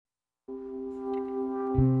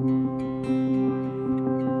Welcome.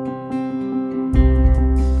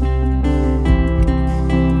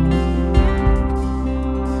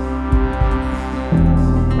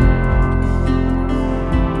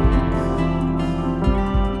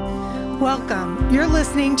 You're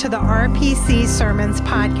listening to the RPC Sermons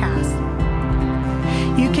podcast.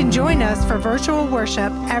 You can join us for virtual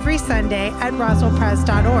worship every Sunday at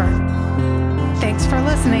roswellpres.org. Thanks for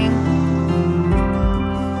listening.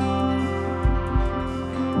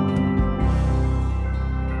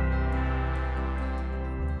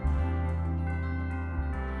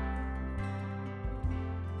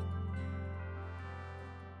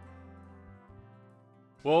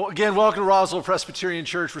 Well, again, welcome to Roswell Presbyterian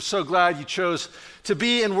Church. We're so glad you chose to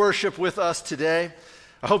be in worship with us today.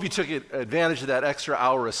 I hope you took advantage of that extra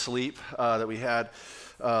hour of sleep that we had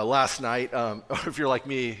last night. Or if you're like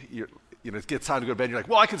me, it gets time to go to bed, and you're like,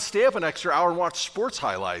 well, I can stay up an extra hour and watch sports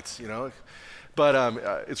highlights, But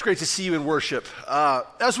it's great to see you in worship.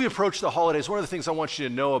 As we approach the holidays, one of the things I want you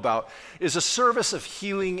to know about is a service of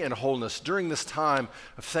healing and wholeness during this time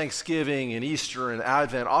of Thanksgiving and Easter and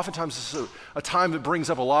Advent. Oftentimes this is a time that brings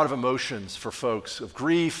up a lot of emotions for folks, of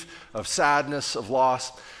grief, of sadness, of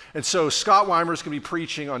loss. And so Scott Weimer is going to be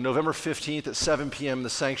preaching on November 15th at 7 p.m. in the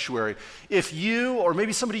sanctuary. If you, or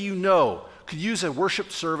maybe somebody you know, could use a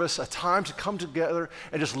worship service, a time to come together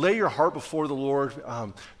and just lay your heart before the Lord,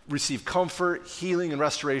 receive comfort, healing, and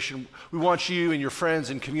restoration, we want you and your friends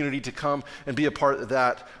and community to come and be a part of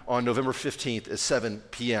that on November 15th at 7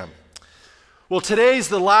 p.m. Well, today's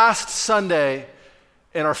the last Sunday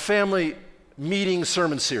in our family meeting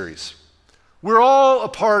sermon series. We're all a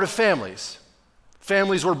part of families.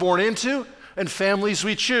 Families we're born into and families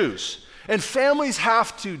we choose. And families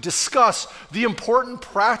have to discuss the important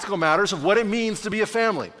practical matters of what it means to be a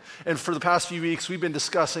family. And for the past few weeks, we've been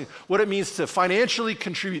discussing what it means to financially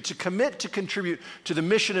contribute, to commit to contribute to the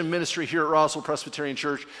mission and ministry here at Roswell Presbyterian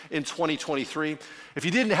Church in 2023. If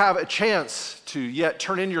you didn't have a chance to yet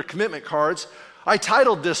turn in your commitment cards, I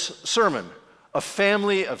titled this sermon, A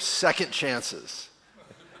Family of Second Chances.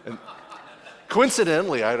 And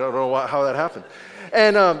coincidentally, I don't know how that happened.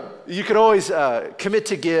 And you can always commit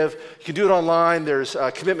to give. You can do it online. There's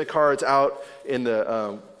commitment cards out in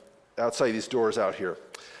the outside these doors out here.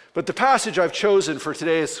 But the passage I've chosen for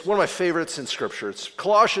today is one of my favorites in Scripture. It's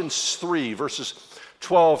Colossians 3, verses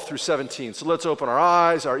 12 through 17. So let's open our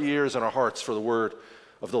eyes, our ears, and our hearts for the word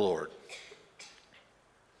of the Lord.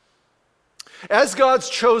 As God's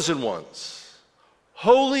chosen ones,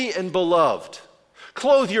 holy and beloved,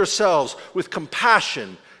 clothe yourselves with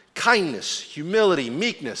compassion, kindness, humility,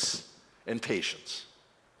 meekness, and patience.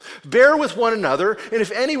 Bear with one another, and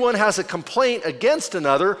if anyone has a complaint against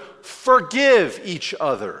another, forgive each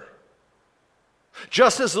other.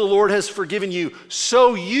 Just as the Lord has forgiven you,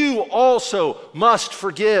 so you also must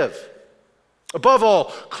forgive. Above all,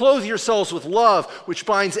 clothe yourselves with love, which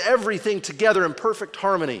binds everything together in perfect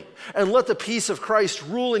harmony. And let the peace of Christ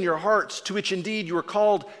rule in your hearts, to which indeed you are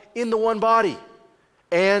called in the one body.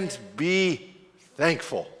 And be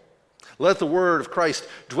thankful. Let the word of Christ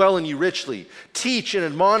dwell in you richly. Teach and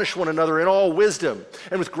admonish one another in all wisdom,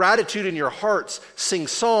 and with gratitude in your hearts, sing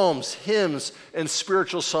psalms, hymns, and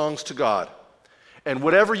spiritual songs to God. And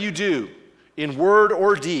whatever you do, in word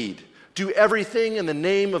or deed, do everything in the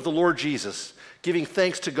name of the Lord Jesus, giving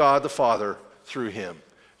thanks to God the Father through him.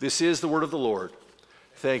 This is the word of the Lord.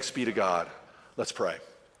 Thanks be to God. Let's pray.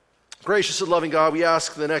 Gracious and loving God, we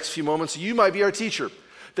ask the next few moments you might be our teacher,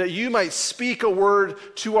 that you might speak a word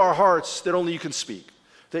to our hearts that only you can speak,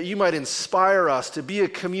 that you might inspire us to be a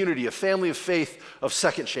community, a family of faith of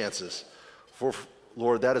second chances. For,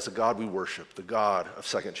 Lord, that is a God we worship, the God of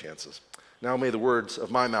second chances. Now may the words of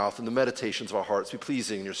my mouth and the meditations of our hearts be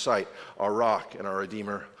pleasing in your sight, our rock and our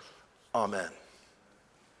Redeemer. Amen.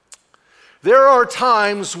 There are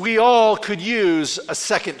times we all could use a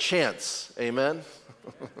second chance. Amen.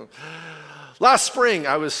 Last spring,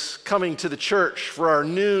 I was coming to the church for our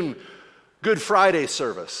noon Good Friday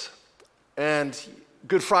service. And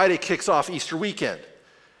Good Friday kicks off Easter weekend.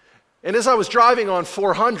 And as I was driving on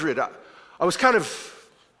 400, I was kind of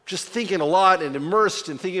just thinking a lot and immersed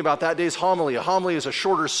in thinking about that day's homily. A homily is a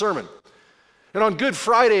shorter sermon. And on Good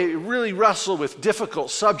Friday, it really wrestled with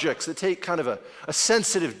difficult subjects that take kind of a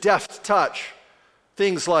sensitive, deft touch.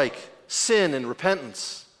 Things like sin and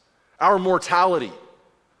repentance, our mortality,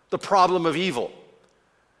 the problem of evil.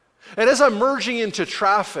 And as I'm merging into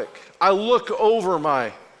traffic, I look over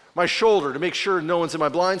my shoulder to make sure no one's in my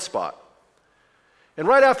blind spot. And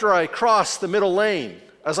right after I cross the middle lane,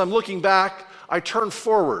 as I'm looking back, I turn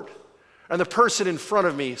forward, and the person in front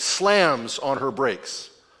of me slams on her brakes.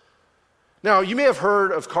 Now, you may have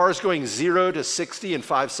heard of cars going 0 to 60 in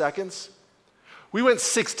 5 seconds. We went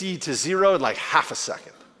 60 to 0 in like half a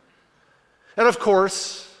second. And of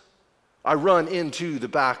course, I run into the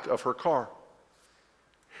back of her car.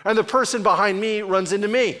 And the person behind me runs into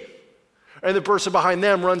me. And the person behind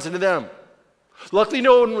them runs into them. Luckily,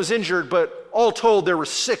 no one was injured, but all told, there were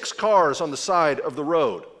 6 cars on the side of the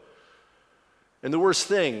road. And the worst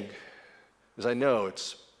thing is I know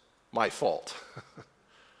it's my fault.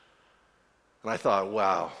 And I thought,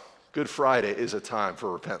 wow, Good Friday is a time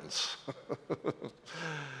for repentance.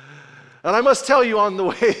 And I must tell you, on the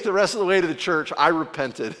way, the rest of the way to the church, I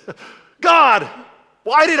repented. God,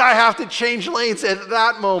 why did I have to change lanes at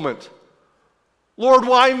that moment? Lord,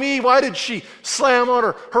 why me? Why did she slam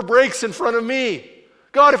on her brakes in front of me?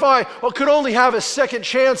 God, if I could only have a second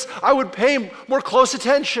chance, I would pay more close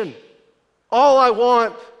attention. All I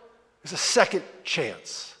want is a second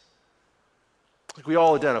chance. Like we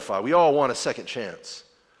all identify, we all want a second chance.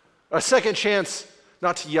 A second chance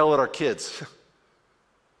not to yell at our kids.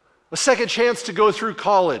 A second chance to go through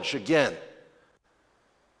college again.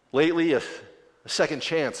 Lately, a second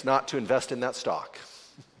chance not to invest in that stock.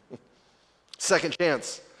 Second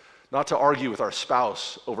chance not to argue with our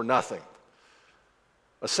spouse over nothing.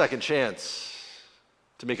 A second chance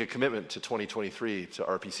to make a commitment to 2023 to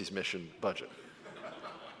RPC's mission budget.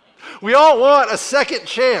 We all want a second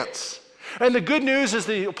chance. And the good news is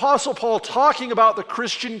the Apostle Paul, talking about the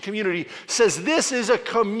Christian community, says this is a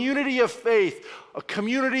community of faith, a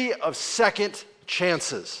community of second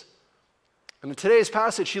chances. And in today's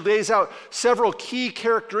passage, he lays out several key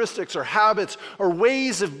characteristics or habits or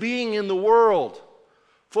ways of being in the world,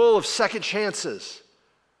 full of second chances.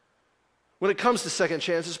 When it comes to second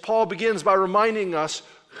chances, Paul begins by reminding us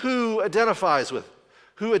who identifies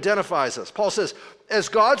us. Paul says, as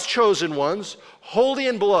God's chosen ones, holy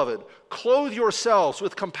and beloved, clothe yourselves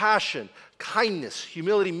with compassion, kindness,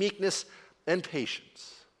 humility, meekness, and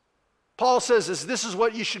patience. Paul says this is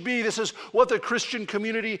what you should be. This is what the Christian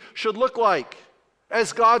community should look like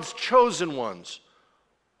as God's chosen ones,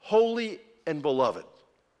 holy and beloved.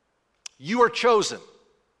 You are chosen.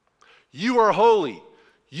 You are holy.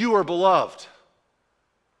 You are beloved.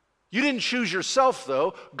 You didn't choose yourself,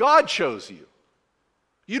 though. God chose you.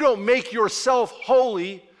 You don't make yourself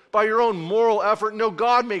holy by your own moral effort. No,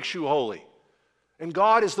 God makes you holy. And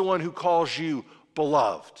God is the one who calls you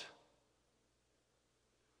beloved.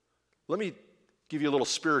 Let me give you a little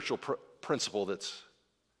spiritual principle that's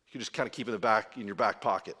you can just kind of keep in your back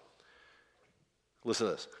pocket. Listen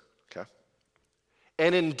to this, okay?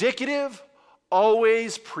 An indicative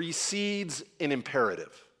always precedes an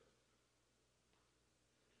imperative.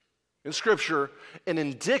 In Scripture, an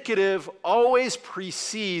indicative always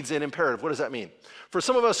precedes an imperative. What does that mean? For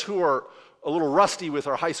some of us who are a little rusty with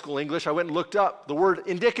our high school English, I went and looked up the word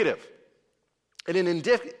indicative. And an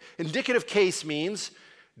indicative case means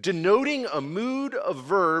denoting a mood of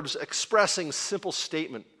verbs expressing simple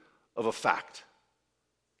statement of a fact.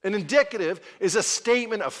 An indicative is a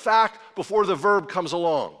statement of fact before the verb comes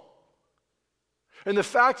along. And the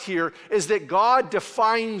fact here is that God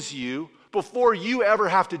defines you before you ever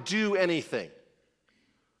have to do anything.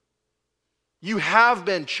 You have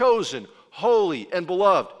been chosen, holy, and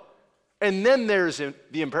beloved. And then there's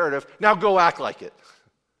the imperative, now go act like it.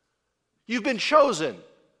 You've been chosen,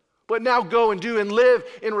 but now go and do and live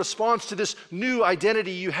in response to this new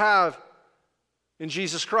identity you have in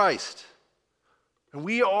Jesus Christ. And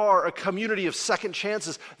we are a community of second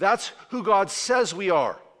chances. That's who God says we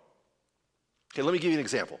are. Okay, let me give you an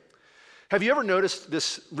example. Have you ever noticed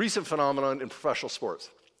this recent phenomenon in professional sports?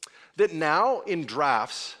 That now in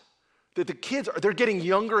drafts, that the kids, they're getting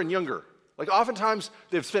younger and younger. Like oftentimes,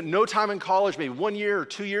 they've spent no time in college, maybe 1 year or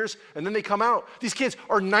 2 years, and then they come out. These kids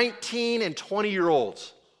are 19 and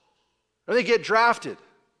 20-year-olds. And they get drafted.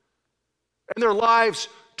 And their lives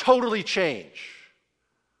totally change.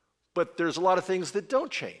 But there's a lot of things that don't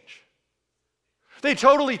change. They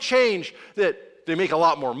totally change that they make a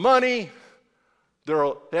lot more money.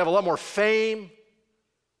 They have a lot more fame.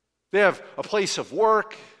 They have a place of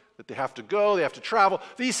work that they have to go. They have to travel.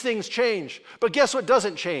 These things change. But guess what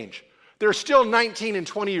doesn't change? They're still 19 and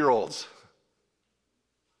 20-year-olds.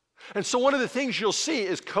 And so one of the things you'll see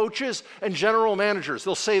is coaches and general managers,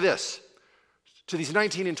 they'll say this to these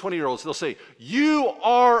 19 and 20-year-olds. They'll say, you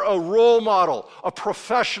are a role model, a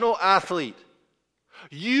professional athlete.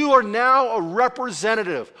 You are now a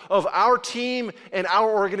representative of our team and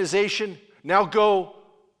our organization. Now go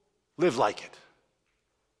live like it.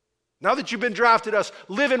 Now that you've been drafted us,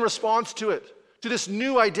 live in response to it, to this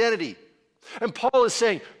new identity. And Paul is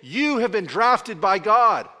saying, you have been drafted by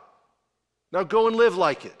God. Now go and live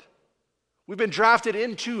like it. We've been drafted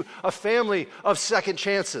into a family of second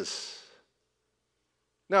chances.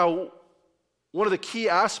 Now, one of the key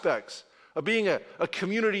aspects of being a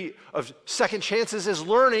community of second chances is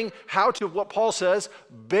learning how to, what Paul says,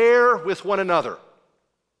 bear with one another.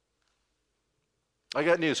 I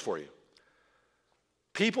got news for you.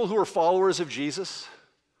 People who are followers of Jesus,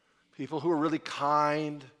 people who are really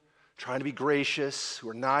kind, trying to be gracious, who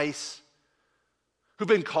are nice, who've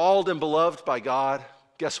been called and beloved by God,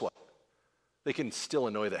 guess what? They can still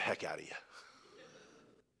annoy the heck out of you.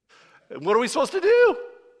 And what are we supposed to do?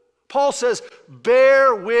 Paul says,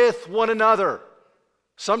 bear with one another.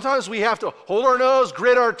 Sometimes we have to hold our nose,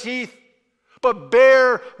 grit our teeth, but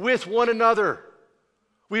bear with one another.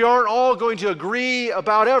 We aren't all going to agree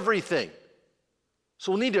about everything.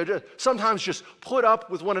 So we'll need to sometimes just put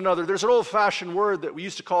up with one another. There's an old-fashioned word that we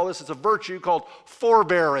used to call this, it's a virtue called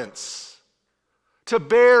forbearance. To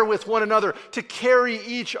bear with one another, to carry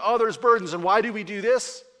each other's burdens. And why do we do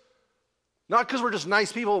this? Not because we're just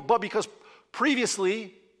nice people, but because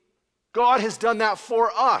previously God has done that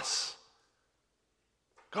for us.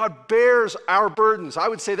 God bears our burdens. I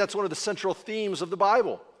would say that's one of the central themes of the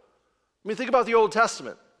Bible. I mean, think about the Old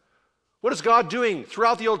Testament. What is God doing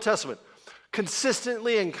throughout the Old Testament?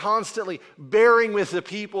 Consistently and constantly bearing with the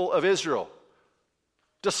people of Israel.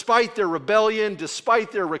 Despite their rebellion,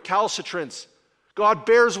 despite their recalcitrance, God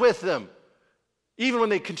bears with them. Even when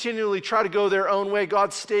they continually try to go their own way,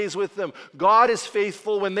 God stays with them. God is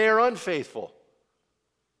faithful when they are unfaithful.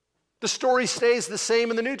 The story stays the same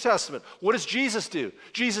in the New Testament. What does Jesus do?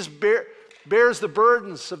 Jesus bears the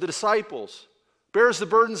burdens of the disciples, bears the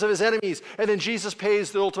burdens of his enemies, and then Jesus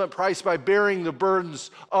pays the ultimate price by bearing the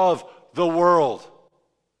burdens of the world.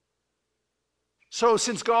 So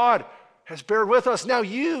since God has bared with us, now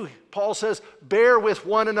you, Paul says, bear with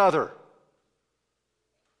one another.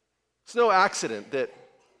 It's no accident that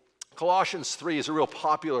Colossians 3 is a real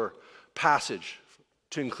popular passage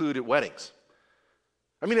to include at weddings.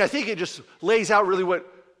 I mean, I think it just lays out really what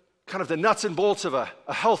kind of the nuts and bolts of a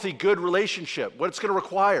healthy, good relationship, what it's going to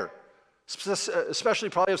require, especially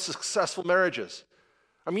probably of successful marriages.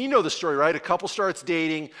 I mean, you know the story, right? A couple starts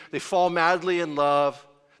dating, they fall madly in love,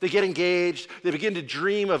 they get engaged, they begin to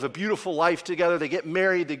dream of a beautiful life together, they get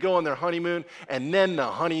married, they go on their honeymoon, and then the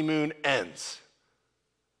honeymoon ends.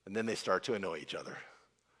 And then they start to annoy each other.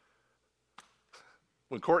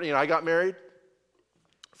 When Courtney and I got married,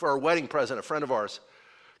 for our wedding present, a friend of ours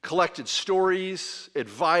collected stories,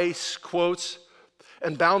 advice, quotes,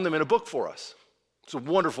 and bound them in a book for us. It's a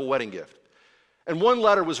wonderful wedding gift. And one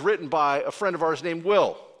letter was written by a friend of ours named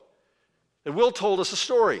Will. And Will told us a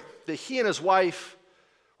story that he and his wife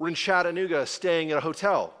were in Chattanooga staying at a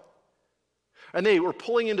hotel. And they were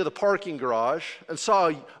pulling into the parking garage and saw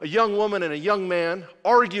a young woman and a young man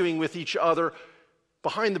arguing with each other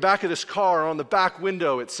behind the back of this car. On the back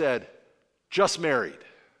window it said, "Just married."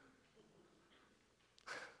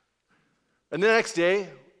 And the next day,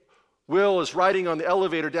 Will is riding on the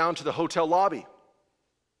elevator down to the hotel lobby.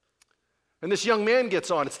 And this young man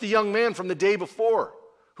gets on. It's the young man from the day before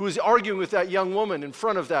who is arguing with that young woman in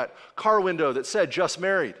front of that car window that said, "Just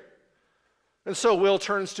married." And so Will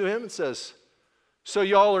turns to him and says, "So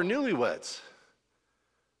y'all are newlyweds?"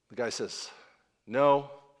 The guy says,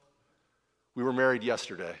 "No, we were married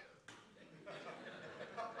yesterday."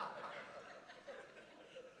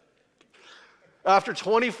 After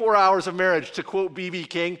 24 hours of marriage, to quote B.B.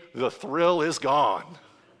 King, the thrill is gone.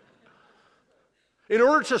 In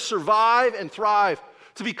order to survive and thrive,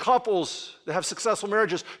 to be couples that have successful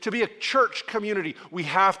marriages, to be a church community, we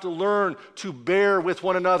have to learn to bear with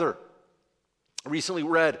one another. I recently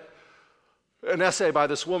read an essay by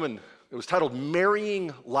this woman. It was titled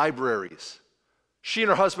 "Marrying Libraries." She and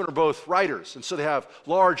her husband are both writers, and so they have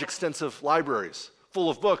large, extensive libraries full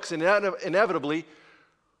of books. And inevitably,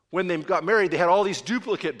 when they got married, they had all these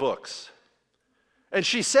duplicate books. And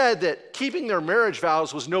she said that keeping their marriage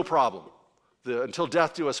vows was no problem. Until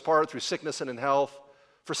death do us part, through sickness and in health,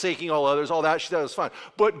 forsaking all others, all that, she said was fine.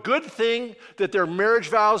 But good thing that their marriage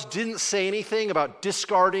vows didn't say anything about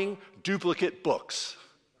discarding duplicate books.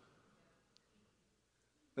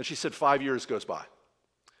 Then she said 5 years goes by.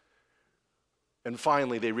 And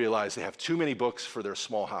finally, they realize they have too many books for their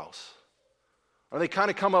small house. And they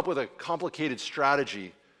kind of come up with a complicated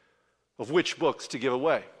strategy of which books to give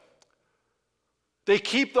away. They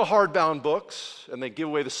keep the hardbound books, and they give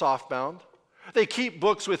away the softbound. They keep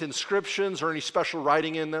books with inscriptions or any special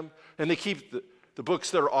writing in them, and they keep the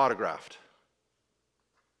books that are autographed.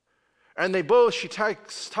 And they both, she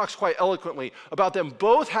talks quite eloquently about them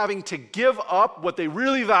both having to give up what they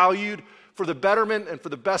really valued for the betterment and for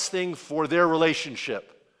the best thing for their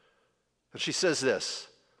relationship. And she says this,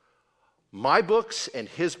 My books and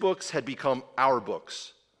his books had become our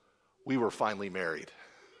books. We were finally married.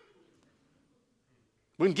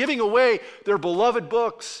 When giving away their beloved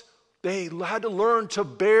books, they had to learn to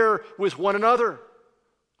bear with one another.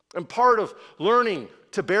 And part of learning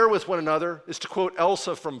to bear with one another is, to quote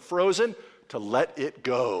Elsa from Frozen, to let it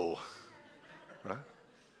go. Right?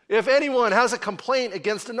 If anyone has a complaint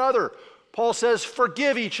against another, Paul says,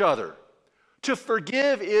 forgive each other. To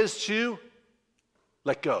forgive is to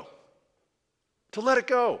let go. To let it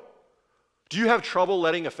go. Do you have trouble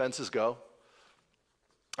letting offenses go?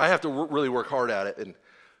 I have to really work hard at it. And,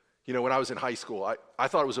 when I was in high school, I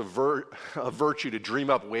thought it was a virtue to dream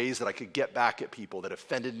up ways that I could get back at people that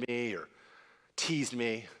offended me or teased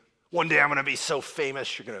me. One day I'm going to be so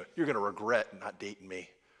famous, you're going to regret not dating me.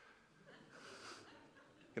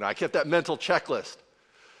 I kept that mental checklist.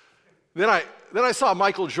 Then I saw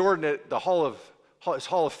Michael Jordan at the his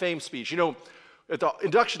Hall of Fame speech. At the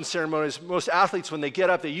induction ceremonies, most athletes, when they get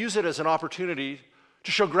up, they use it as an opportunity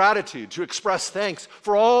to show gratitude, to express thanks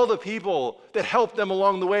for all the people that helped them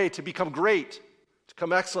along the way to become great, to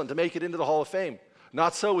become excellent, to make it into the Hall of Fame.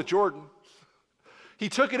 Not so with Jordan. He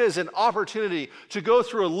took it as an opportunity to go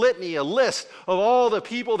through a list of all the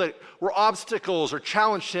people that were obstacles or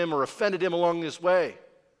challenged him or offended him along his way.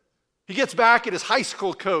 He gets back at his high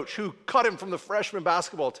school coach who cut him from the freshman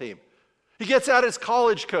basketball team. He gets at his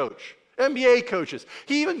college coach, NBA coaches.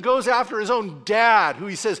 He even goes after his own dad, who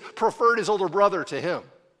he says preferred his older brother to him.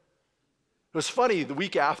 It was funny, the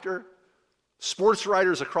week after, sports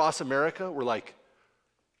writers across America were like,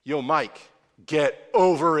 yo, Mike, get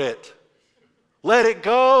over it. Let it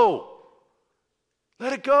go.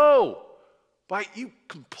 Let it go. By you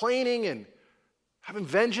complaining and having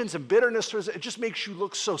vengeance and bitterness towards it, it just makes you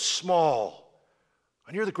look so small.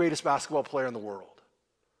 And you're the greatest basketball player in the world.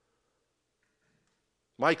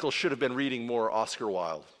 Michael should have been reading more Oscar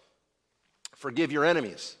Wilde. Forgive your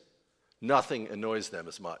enemies. Nothing annoys them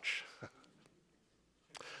as much.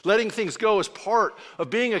 Letting things go is part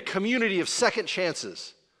of being a community of second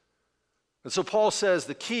chances. And so Paul says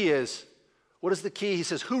the key is, what is the key? He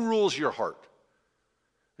says, who rules your heart?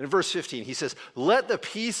 In verse 15, he says, let the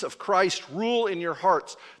peace of Christ rule in your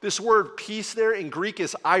hearts. This word peace there in Greek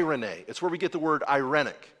is eirene. It's where we get the word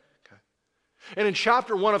irenic. And in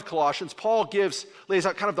chapter 1 of Colossians, Paul lays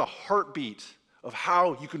out kind of the heartbeat of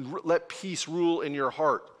how you can let peace rule in your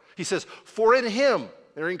heart. He says, for in him,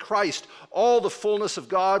 or in Christ, all the fullness of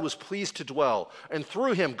God was pleased to dwell. And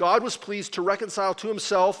through him, God was pleased to reconcile to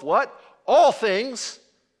himself, what? All things,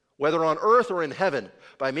 whether on earth or in heaven,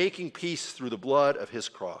 by making peace through the blood of his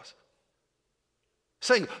cross.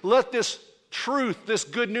 Saying, let this truth, this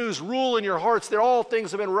good news rule in your hearts that all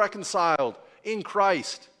things have been reconciled in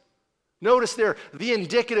Christ. Notice there the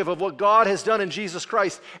indicative of what God has done in Jesus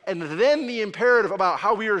Christ, and then the imperative about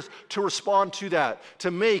how we are to respond to that,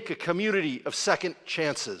 to make a community of second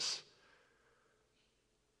chances.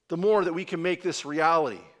 The more that we can make this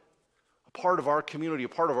reality a part of our community, a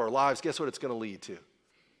part of our lives, guess what it's going to lead to?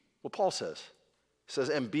 What Paul says. He says,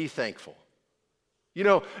 and be thankful.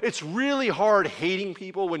 It's really hard hating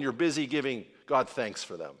people when you're busy giving God thanks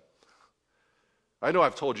for them. I know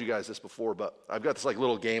I've told you guys this before, but I've got this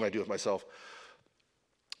little game I do with myself.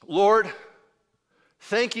 Lord,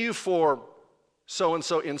 thank you for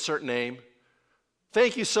so-and-so, insert name.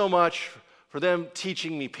 Thank you so much for them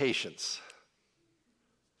teaching me patience.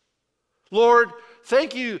 Lord,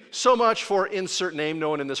 thank you so much for insert name,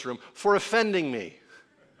 no one in this room, for offending me.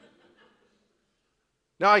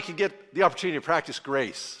 Now I can get the opportunity to practice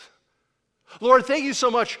grace. Lord, thank you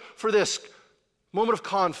so much for this moment of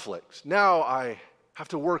conflict. Now I have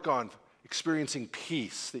to work on experiencing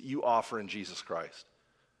peace that you offer in Jesus Christ.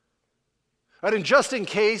 And just in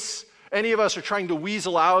case any of us are trying to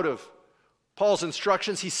weasel out of Paul's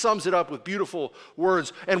instructions, he sums it up with beautiful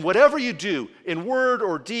words. And whatever you do, in word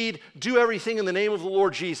or deed, do everything in the name of the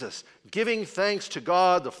Lord Jesus, giving thanks to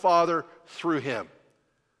God the Father through him.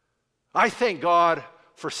 I thank God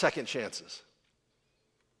for second chances.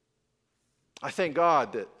 I thank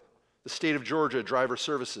God that the state of Georgia Driver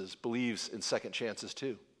Services believes in second chances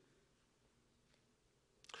too.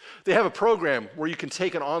 They have a program where you can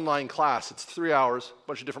take an online class. It's 3 hours, a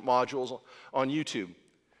bunch of different modules on YouTube.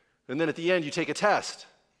 And then at the end, you take a test.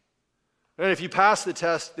 And if you pass the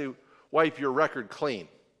test, they wipe your record clean.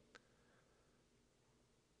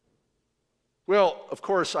 Well, of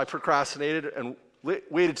course, I procrastinated and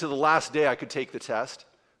waited till the last day I could take the test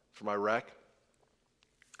for my rec.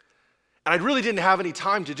 And I really didn't have any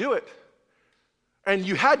time to do it. And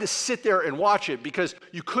you had to sit there and watch it because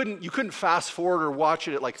you couldn't fast forward or watch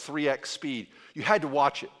it at 3x speed. You had to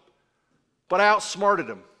watch it. But I outsmarted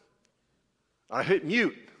him. I hit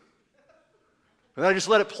mute. And I just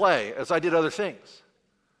let it play as I did other things.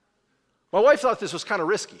 My wife thought this was kind of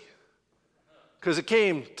risky because it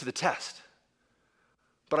came to the test.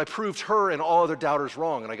 But I proved her and all other doubters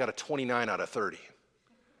wrong, and I got a 29 out of 30.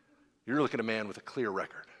 You're looking at a man with a clear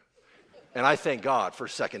record. And I thank God for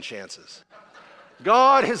second chances.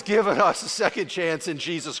 God has given us a second chance in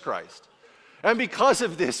Jesus Christ. And because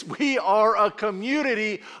of this, we are a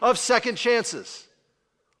community of second chances.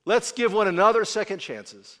 Let's give one another second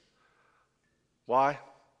chances. Why?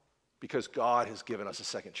 Because God has given us a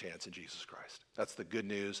second chance in Jesus Christ. That's the good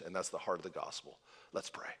news, and that's the heart of the gospel. Let's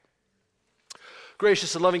pray.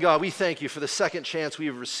 Gracious and loving God, we thank you for the second chance we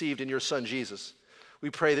have received in your Son, Jesus. We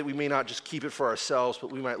pray that we may not just keep it for ourselves,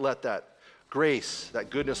 but we might let that grace, that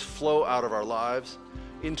goodness flow out of our lives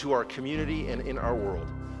into our community and in our world.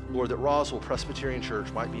 Lord, that Roswell Presbyterian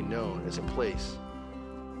Church might be known as a place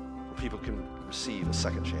where people can receive a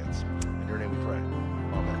second chance. In your name we pray.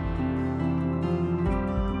 Amen.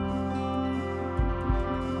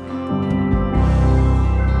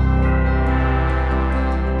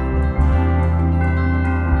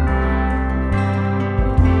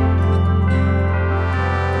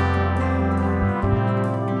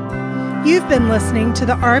 You've been listening to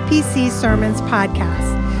the RPC Sermons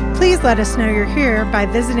podcast. Please let us know you're here by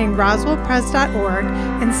visiting roswellpres.org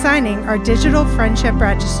and signing our digital friendship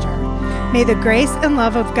register. May the grace and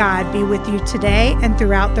love of God be with you today and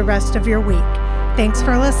throughout the rest of your week. Thanks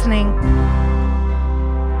for listening.